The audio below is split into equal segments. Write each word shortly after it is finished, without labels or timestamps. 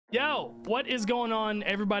Yo, what is going on,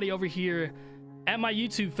 everybody over here at my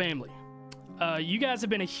YouTube family? You guys have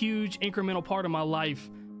been a huge incremental part of my life,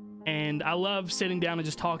 and I love sitting down and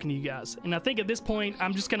just talking to you guys. And I think at this point,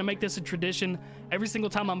 I'm just gonna make this a tradition. Every single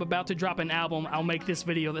time I'm about to drop an album, I'll make this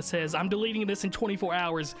video that says I'm deleting this in 24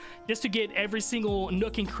 hours just to get every single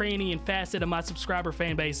nook and cranny and facet of my subscriber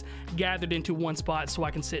fan base gathered into one spot so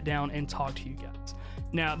I can sit down and talk to you guys.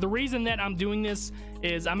 Now, the reason that I'm doing this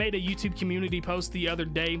is I made a YouTube community post the other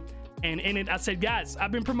day, and in it I said, guys,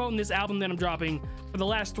 I've been promoting this album that I'm dropping for the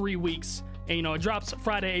last 3 weeks, and you know, it drops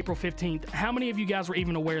Friday, April 15th. How many of you guys were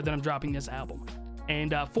even aware that I'm dropping this album?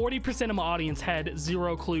 And 40% of my audience had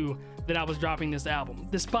zero clue that I was dropping this album,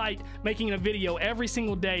 despite making a video every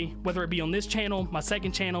single day, whether it be on this channel, my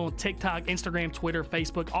second channel, TikTok, Instagram, Twitter,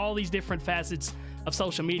 Facebook, all these different facets of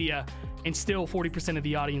social media, and still 40% of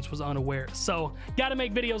the audience was unaware. So gotta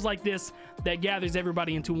make videos like this that gathers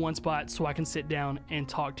everybody into one spot so I can sit down and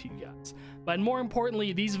talk to you guys. But more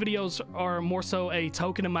importantly, these videos are more so a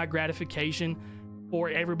token of my gratification for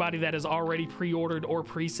everybody that has already pre-ordered or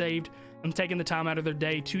pre-saved and taking the time out of their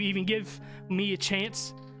day to even give me a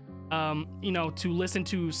chance, you know, to listen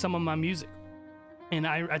to some of my music. And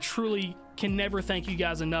I truly can never thank you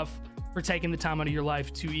guys enough for taking the time out of your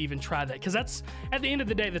life to even try that, because that's, at the end of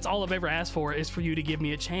the day, that's all I've ever asked for, is for you to give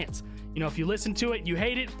me a chance. You know, if you listen to it, you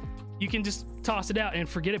hate it, you can just toss it out and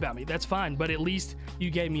forget about me. That's fine, but at least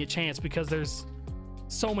you gave me a chance, because there's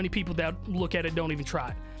so many people that look at it, don't even try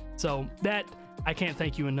it. So that I can't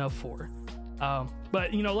thank you enough for.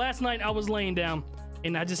 But you know, last night I was laying down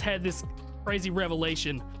and I just had this crazy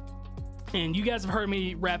revelation, and you guys have heard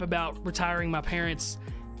me rap about retiring my parents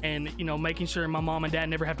and, you know, making sure my mom and dad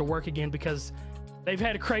never have to work again, because they've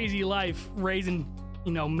had a crazy life raising,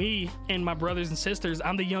 you know, me and my brothers and sisters.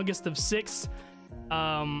 I'm the youngest of 6.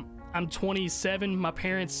 I'm 27. My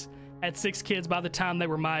parents had 6 kids by the time they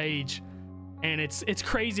were my age. And it's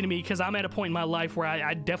crazy to me, because I'm at a point in my life where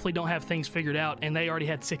I definitely don't have things figured out, and they already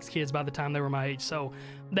had 6 kids by the time they were my age. So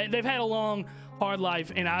they've had a long, hard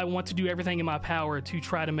life, and I want to do everything in my power to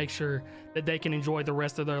try to make sure that they can enjoy the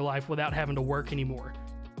rest of their life without having to work anymore.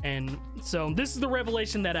 And so this is the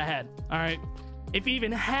revelation that I had. All right, if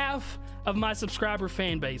even half of my subscriber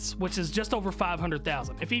fan base, which is just over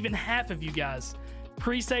 500,000, if even half of you guys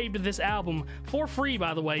pre-saved this album for free,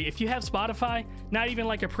 by the way, if you have Spotify, not even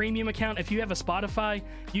like a premium account, if you have a Spotify,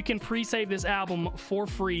 you can pre-save this album for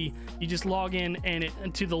free. You just log in and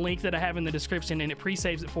to the link that I have in the description, and it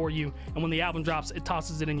pre-saves it for you, and when the album drops, it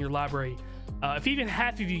tosses it in your library. If even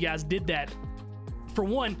half of you guys did that, for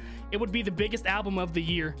one, it would be the biggest album of the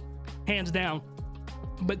year, hands down.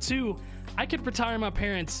 But 2, I could retire my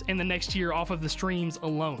parents in the next year off of the streams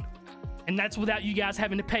alone, and that's without you guys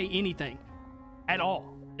having to pay anything at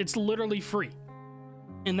all. It's literally free.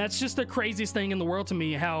 And that's just the craziest thing in the world to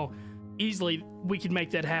me, how easily we could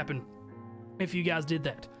make that happen if you guys did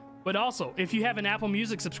that. But also, if you have an Apple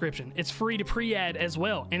Music subscription, it's free to pre-add as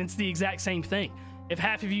well, and it's the exact same thing. If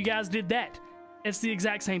half of you guys did that, it's the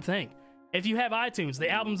exact same thing. If you have iTunes, the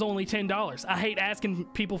album's only $10. I hate asking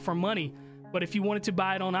people for money, but if you wanted to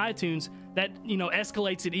buy it on iTunes, that, you know,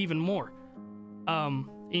 escalates it even more.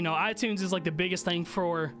 You know, iTunes is like the biggest thing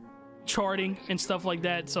for charting and stuff like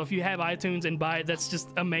that. So if you have iTunes and buy it, that's just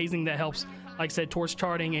amazing. That helps, like I said, towards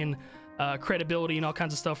charting and credibility and all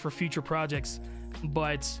kinds of stuff for future projects.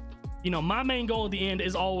 But, you know, my main goal at the end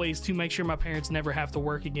is always to make sure my parents never have to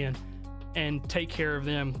work again, and take care of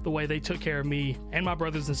them the way they took care of me and my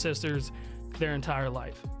brothers and sisters their entire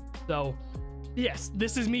life. So yes,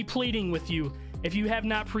 this is me pleading with you. If you have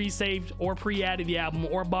not pre-saved or pre-added the album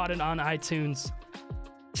or bought it on iTunes,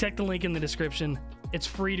 check the link in the description. It's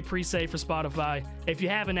free to pre-save for Spotify. If you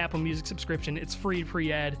have an Apple Music subscription, it's free to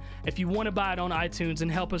pre-add. If you want to buy it on iTunes and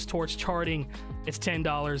help us towards charting, it's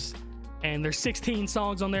 $10. And there's 16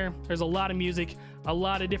 songs on there. There's a lot of music, a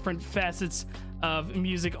lot of different facets of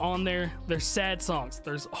music on there. There's sad songs,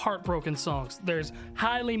 there's heartbroken songs, there's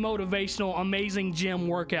highly motivational, amazing gym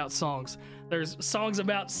workout songs, there's songs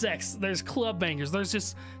about sex, there's club bangers, there's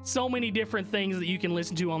just so many different things that you can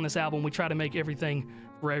listen to on this album. We try to make everything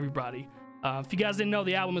for everybody. If you guys didn't know,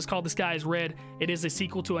 the album is called The Sky is Red. It is a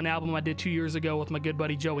sequel to an album I did 2 years ago with my good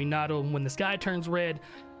buddy Joey Nato, When the Sky Turns Red,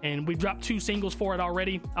 and we've dropped 2 singles for it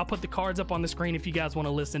already. I'll put the cards up on the screen if you guys want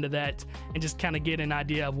to listen to that and just kind of get an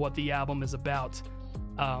idea of what the album is about.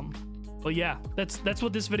 But yeah, that's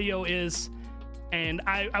what this video is. And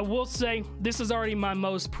I will say, this is already my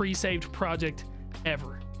most pre-saved project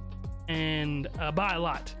ever, and by a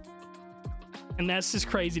lot. And that's just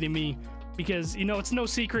crazy to me, because, you know, it's no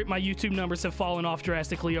secret my YouTube numbers have fallen off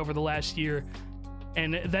drastically over the last year,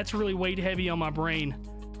 and that's really weighed heavy on my brain.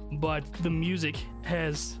 but the music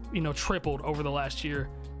has, you know, tripled over the last year,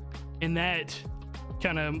 and that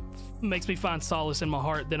kind of makes me find solace in my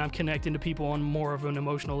heart that I'm connecting to people on more of an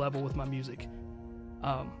emotional level with my music.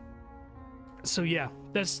 So yeah,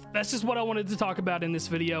 that's just what I wanted to talk about in this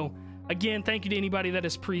video. Again, thank you to anybody that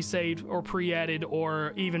has pre-saved or pre-added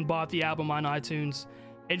or even bought the album on iTunes.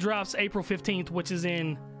 It drops April 15th, which is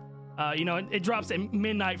in, you know, it drops at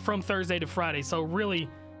midnight from Thursday to Friday. So really,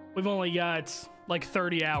 we've only got like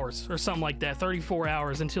 30 hours or something like that, 34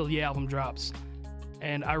 hours until the album drops.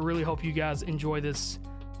 And I really hope you guys enjoy this.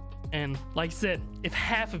 And like I said,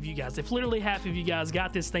 if literally half of you guys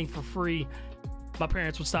got this thing for free, my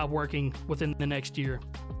parents would stop working within the next year.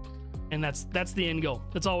 And that's the end goal.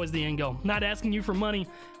 That's always the end goal. Not asking you for money,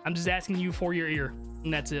 I'm just asking you for your ear,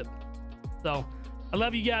 and that's it. So I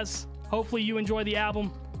love you guys. Hopefully you enjoy the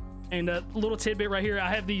album. And a little tidbit right here, I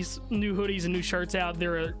have these new hoodies and new shirts out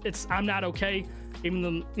there. It's I'm Not Okay. Even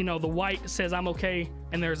the, you know, the white says I'm okay,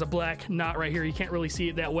 and there's a black knot right here. You can't really see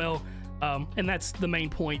it that well, and that's the main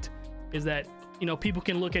point, is that, you know, people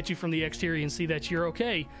can look at you from the exterior and see that you're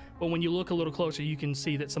okay, but when you look a little closer, you can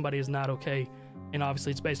see that somebody is not okay. And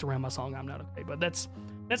obviously it's based around my song I'm Not Okay, but that's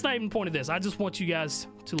not even the point of this. I just want you guys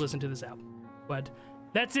to listen to this album. But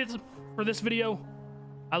that's it for this video.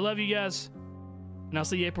 I love you guys, and I'll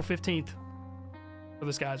see you April 15th for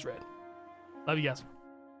The Sky's Red. Love you guys.